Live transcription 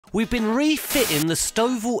We've been refitting the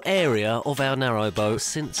Stovall area of our narrowboat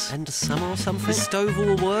since end of summer or something. Is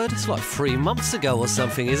Stovall a word? It's like 3 months ago or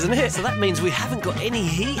something, isn't it? So that means we haven't got any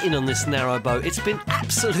heating on this narrowboat. It's been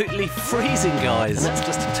absolutely freezing, guys. And that's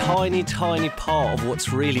just a tiny, tiny part of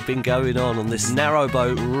what's really been going on this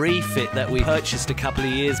narrowboat refit that we purchased a couple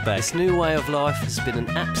of years back. This new way of life has been an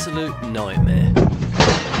absolute nightmare.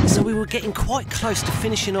 So we were getting quite close to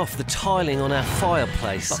finishing off the tiling on our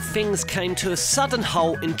fireplace, but things came to a sudden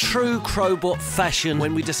halt in true Crobot fashion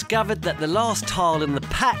when we discovered that the last tile in the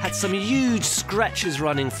pack had some huge scratches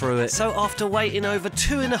running through it. So after waiting over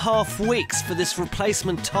 2.5 weeks for this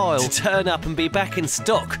replacement tile to turn up and be back in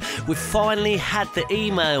stock, we've finally had the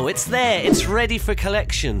email. It's there, it's ready for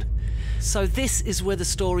collection. So this is where the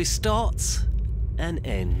story starts and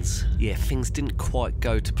ends. Yeah, things didn't quite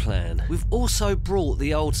go to plan. We've also brought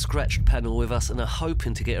the old scratched panel with us and are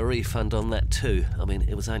hoping to get a refund on that too. I mean,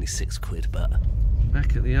 it was only £6, but...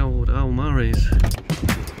 Back at the old Murray's.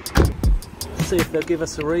 See if they'll give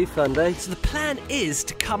us a refund, eh? So the plan is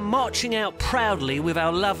to come marching out proudly with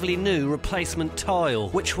our lovely new replacement tile.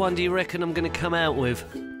 Which one do you reckon I'm going to come out with?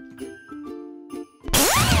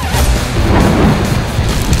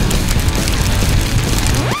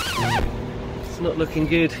 Not looking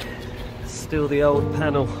good. Still the old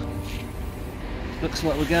panel. Looks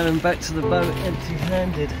like we're going back to the boat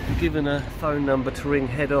empty-handed. We're given a phone number to ring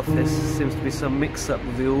head office. Seems to be some mix-up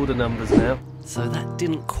with the order numbers now. So that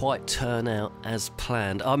didn't quite turn out as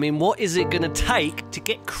planned. I mean, what is it going to take to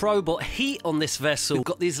get Crobot heat on this vessel? We've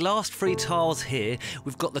got these last 3 tiles here.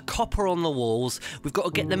 We've got the copper on the walls. We've got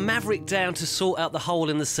to get the Maverick down to sort out the hole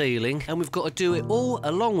in the ceiling. And we've got to do it all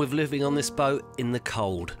along with living on this boat in the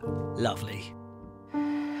cold. Lovely.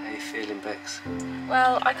 Feeling, Bex?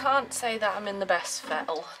 Well, I can't say that I'm in the best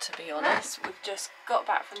fettle, to be honest. We've just got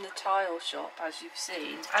back from the tile shop, as you've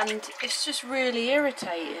seen, and it's just really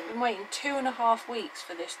irritating. I've been waiting 2.5 weeks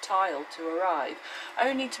for this tile to arrive,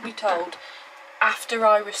 only to be told after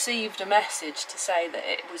I received a message to say that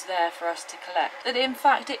it was there for us to collect, that in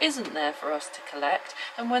fact it isn't there for us to collect,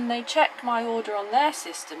 and when they checked my order on their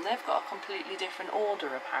system, they've got a completely different order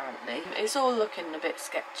apparently. It's all looking a bit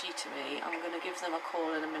sketchy to me. I'm going to give them a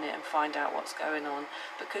call in a minute and find out what's going on,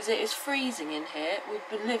 because it is freezing in here. We've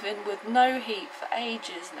been living with no heat for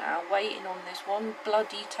ages now, waiting on this one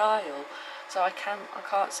bloody tile, so I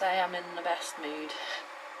can't say I'm in the best mood.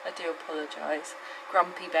 I do apologise.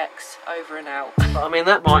 Grumpy Bex, over and out. I mean,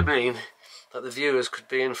 that might mean that the viewers could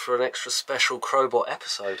be in for an extra special Crobot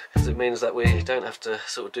episode, because it means that we don't have to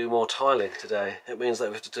sort of do more tiling today. It means that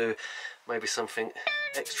we have to do maybe something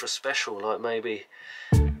extra special, like maybe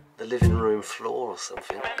the living room floor or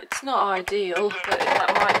something. It's not ideal, but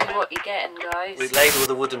that might be what you're getting, guys. We laid all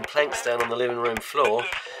the wooden planks down on the living room floor,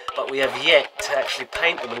 but we have yet to actually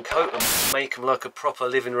paint them and coat them, make them like a proper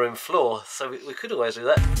living room floor, so we could always do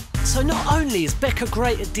that. So not only is Becca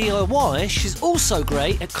great at DIY, she's also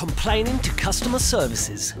great at complaining to customer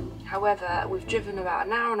services. However, we've driven about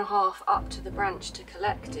 1.5 hours up to the branch to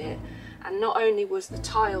collect it, and not only was the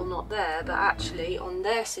tile not there, but actually on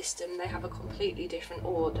their system they have a completely different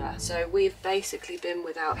order. So we've basically been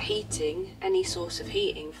without heating, any source of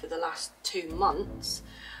heating, for the last 2 months,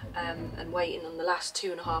 and waiting on the last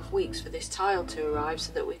 2.5 weeks for this tile to arrive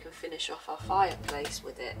so that we can finish off our fireplace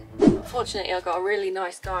with it. Unfortunately, I got a really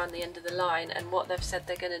nice guy on the end of the line, and what they've said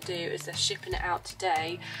they're going to do is they're shipping it out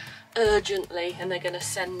today urgently, and they're going to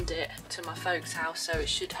send it to my folks' house, so it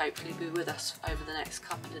should hopefully be with us over the next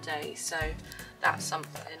couple of days. So that's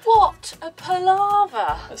something. What a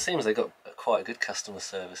palaver! It seems they got quite a good customer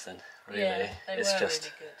service then, really. Yeah, it's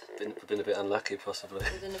just really good. been a bit unlucky possibly.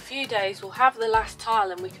 Within a few days we'll have the last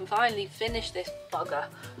tile and we can finally finish this bugger,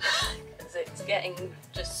 because it's getting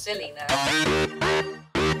just silly now.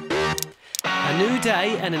 A new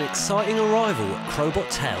day and an exciting arrival at Crobot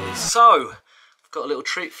Towers. So, got a little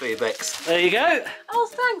treat for you, Bex. There you go. Oh,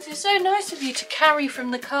 thanks. It's so nice of you to carry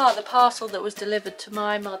from the car the parcel that was delivered to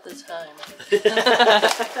my mother's home.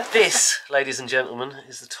 This, ladies and gentlemen,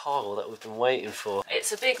 is the tile that we've been waiting for.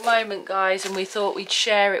 It's a big moment, guys, and we thought we'd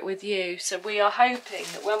share it with you. So we are hoping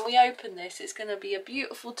that when we open this, it's going to be a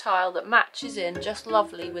beautiful tile that matches in just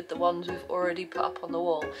lovely with the ones we've already put up on the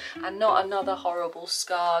wall, and not another horrible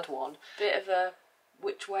scarred one. Bit of a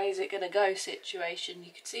which way is it going to go situation. You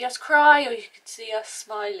could see us cry or you could see us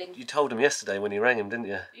smiling. You told him yesterday when you rang him, didn't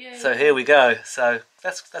you? Yeah. So here we go. So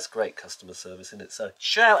that's great customer service, isn't it? So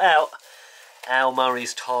shout out Al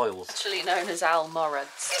Murray's tiles. Actually known as Al Murray's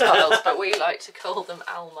tiles, but we like to call them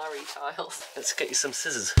Al Murray tiles. Let's get you some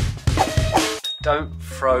scissors. Don't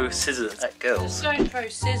throw scissors at girls. Just don't throw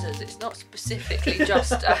scissors. It's not specifically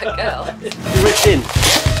just at girls. You reach in.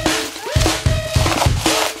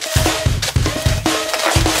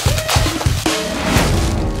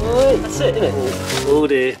 it, isn't it? Oh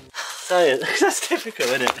dear. Saying that's difficult,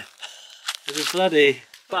 isn't it? It's a bloody.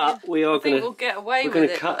 But we are going to. We'll get away with it. We're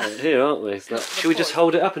going to cut it here, aren't we? Should we just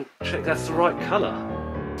hold it up and check that's the right colour?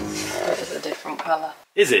 That is a different colour.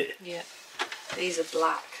 Is it? Yeah. These are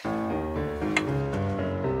black.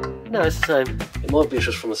 No, it's the same. It might be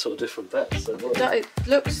just from a sort of different vet. So It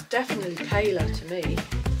looks definitely paler to me.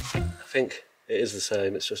 I think it is the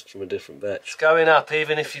same, it's just from a different vet. It's going up,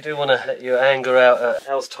 even if you do want to let your anger out at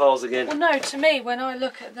Al's tiles again. Well, no, to me, when I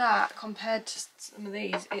look at that compared to some of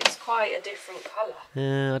these, it's quite a different colour.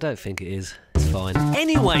 Yeah, I don't think it is. It's fine.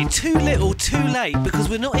 Anyway, too little, too late, because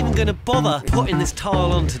we're not even going to bother putting this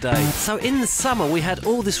tile on today. So in the summer, we had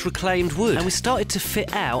all this reclaimed wood, and we started to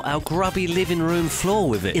fit out our grubby living room floor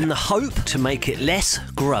with it, in the hope to make it less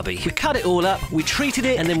grubby. We cut it all up, we treated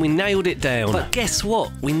it, and then we nailed it down. But guess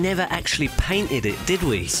what? We never actually painted it, did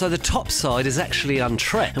we? So the top side is actually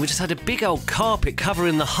untrekked, and we just had a big old carpet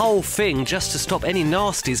covering the whole thing just to stop any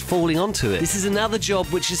nasties falling onto it. This is another job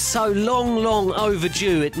which is so long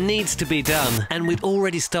overdue, it needs to be done. And we'd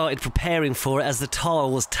already started preparing for it as the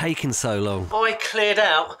tile was taking so long. I cleared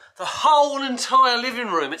out the whole entire living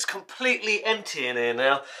room. It's completely empty in here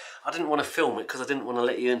now. I didn't want to film it because I didn't want to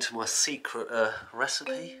let you into my secret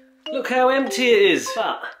recipe. Look how empty it is,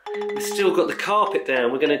 but we've still got the carpet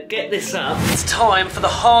down. We're going to get this up. It's time for the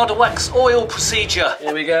hard wax oil procedure.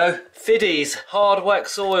 Here we go. Fiddy's hard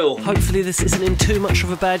wax oil. Hopefully this isn't in too much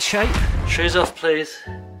of a bad shape. Shoes off, please.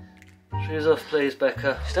 Shoes off, please,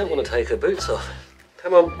 Becca. She don't want to take her boots off.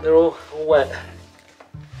 Come on, they're all wet.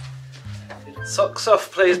 Socks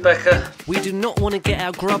off, please, Becca. We do not want to get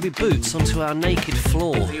our grubby boots onto our naked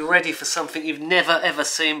floor. Are you ready for something you've never ever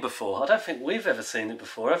seen before? I don't think we've ever seen it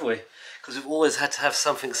before, have we? Because we've always had to have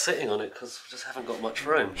something sitting on it because we just haven't got much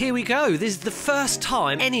room. Here we go. This is the first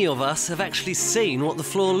time any of us have actually seen what the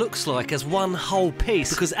floor looks like as one whole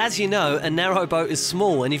piece. Because as you know, a narrowboat is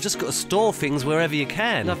small and you've just got to store things wherever you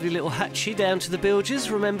can. Lovely little Hatchie down to the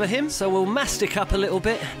bilges, remember him? So we'll mastic up a little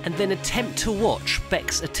bit and then attempt to watch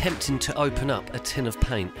Bex attempting to open up a tin of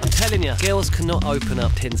paint. I'm telling you, girls cannot open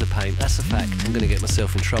up tins of paint. That's a fact. I'm going to get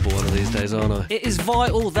myself in trouble one of these days, aren't I? It is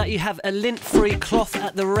vital that you have a lint-free cloth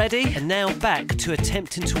at the ready. And now back to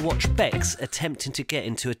attempting to watch Bex attempting to get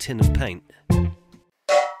into a tin of paint.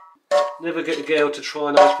 Never get a girl to try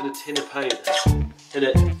and open a tin of paint,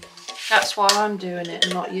 innit? That's why I'm doing it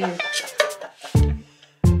and not you.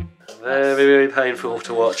 Very painful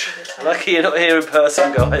to watch. Lucky you're not here in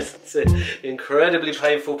person, guys. It's an incredibly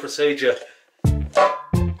painful procedure.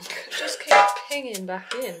 Just keep pinging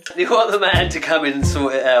back in. You want the man to come in and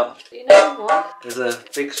sort it out. You know what? There's a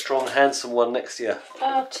big, strong, handsome one next to you.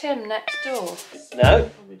 Oh, Tim next door. No,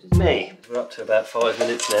 me. We're up to about 5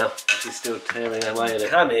 minutes now. She's still tearing away at it.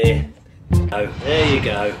 Come here. Oh, there you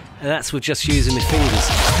go. And that's with just using my fingers.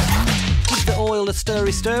 Give the oil a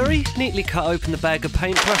stirry. Neatly cut open the bag of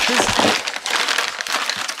paintbrushes.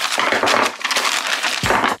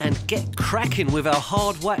 And get cracking with our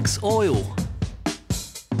hard wax oil.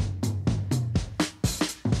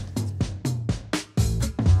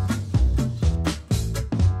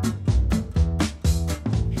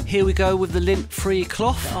 Here we go with the lint-free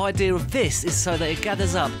cloth. The idea of this is so that it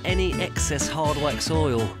gathers up any excess hard wax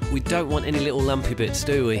oil. We don't want any little lumpy bits,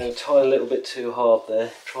 do we? Tie a little bit too hard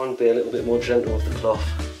there. Try and be a little bit more gentle with the cloth.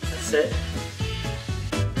 That's it.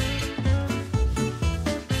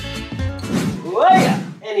 Whoa!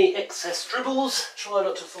 Any excess dribbles, try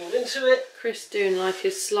not to fall into it. Chris doing like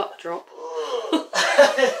his slut drop. Is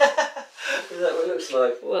that what it looks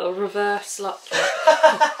like? Well, reverse slut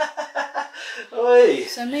drop. Oi.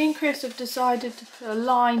 So me and Chris have decided to put a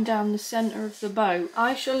line down the centre of the boat.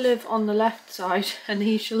 I shall live on the left side and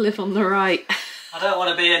he shall live on the right. I don't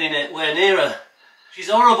want to be anywhere near her. She's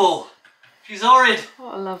horrible. She's horrid.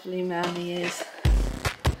 What a lovely man he is.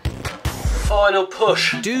 Final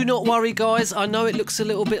push. Do not worry, guys. I know it looks a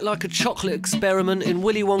little bit like a chocolate experiment in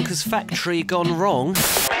Willy Wonka's factory gone wrong.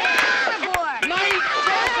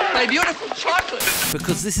 My beautiful chocolate.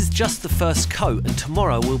 Because this is just the first coat and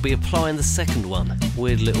tomorrow we'll be applying the second one.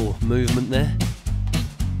 Weird little movement there.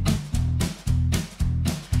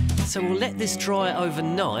 So we'll let this dry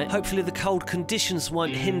overnight. Hopefully the cold conditions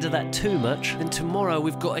won't hinder that too much. Then tomorrow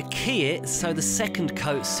we've got to key it so the second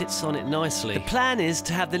coat sits on it nicely. The plan is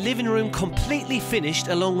to have the living room completely finished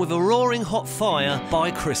along with a roaring hot fire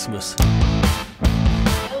by Christmas.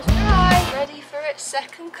 Feels dry, ready for its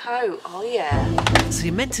second coat, oh yeah. So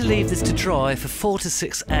you're meant to leave this to dry for 4 to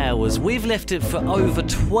 6 hours. We've left it for over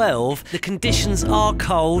 12. The conditions are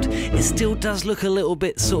cold. It still does look a little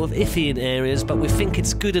bit sort of iffy in areas, but we think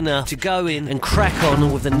it's good enough to go in and crack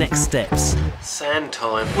on with the next steps. Sand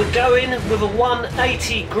time. We're going with a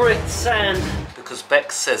 180 grit sand because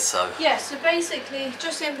Beck says so. Yeah, so basically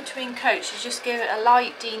just in between coats you just give it a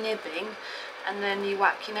light denibbing and then you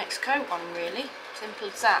whack your next coat on, really. Simple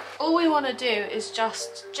as that. All we want to do is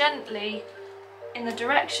just gently in the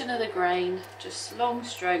direction of the grain, just long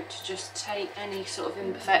stroke to just take any sort of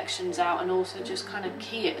imperfections out and also just kind of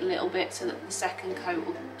key it a little bit so that the second coat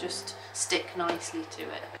will just stick nicely to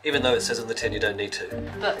it. Even though it says on the tin you don't need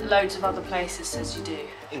to. But loads of other places says you do.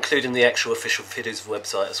 Including the actual official Fiddles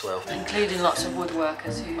website as well. Including lots of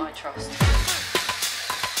woodworkers who I trust.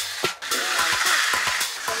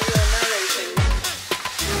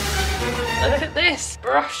 Look at this,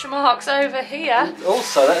 brush marks over here.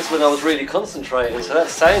 Also, that's when I was really concentrating, so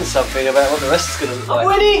that's saying something about what the rest is going to look like.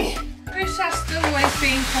 I'm winning! This has to always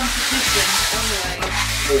be in competition,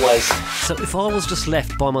 always. Always. So if I was just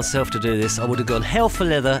left by myself to do this, I would have gone hell for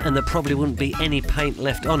leather and there probably wouldn't be any paint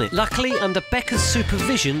left on it. Luckily, under Becca's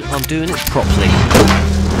supervision, I'm doing it properly.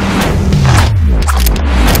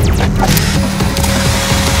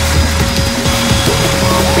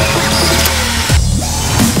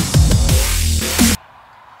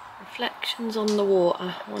 Reflections on the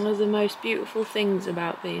water, one of the most beautiful things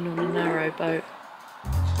about being on a narrowboat.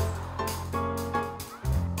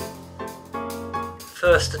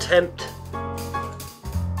 First attempt.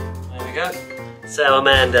 There we go. That's how a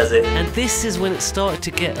man does it. And this is when it started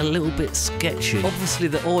to get a little bit sketchy. Obviously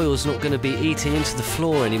the oil's not going to be eating into the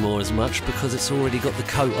floor anymore as much because it's already got the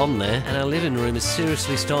coat on there, and our living room is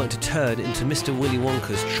seriously starting to turn into Mr. Willy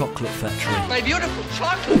Wonka's chocolate factory. My beautiful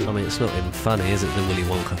chocolate! I mean, it's not even funny, is it, the Willy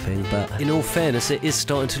Wonka thing? But in all fairness, it is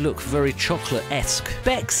starting to look very chocolate-esque.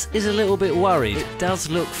 Bex is a little bit worried. It does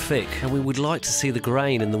look thick, and we would like to see the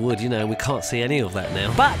grain in the wood. You know, we can't see any of that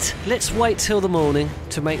now. But let's wait till the morning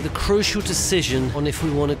to make the crucial decision on if we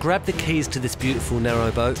want to grab the keys to this beautiful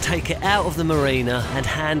narrowboat, take it out of the marina, and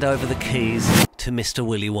hand over the keys to Mr.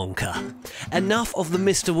 Willy Wonka. Enough of the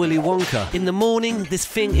Mr. Willy Wonka. In the morning, this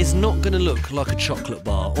thing is not going to look like a chocolate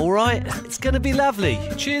bar, alright? It's going to be lovely.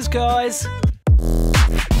 Cheers, guys!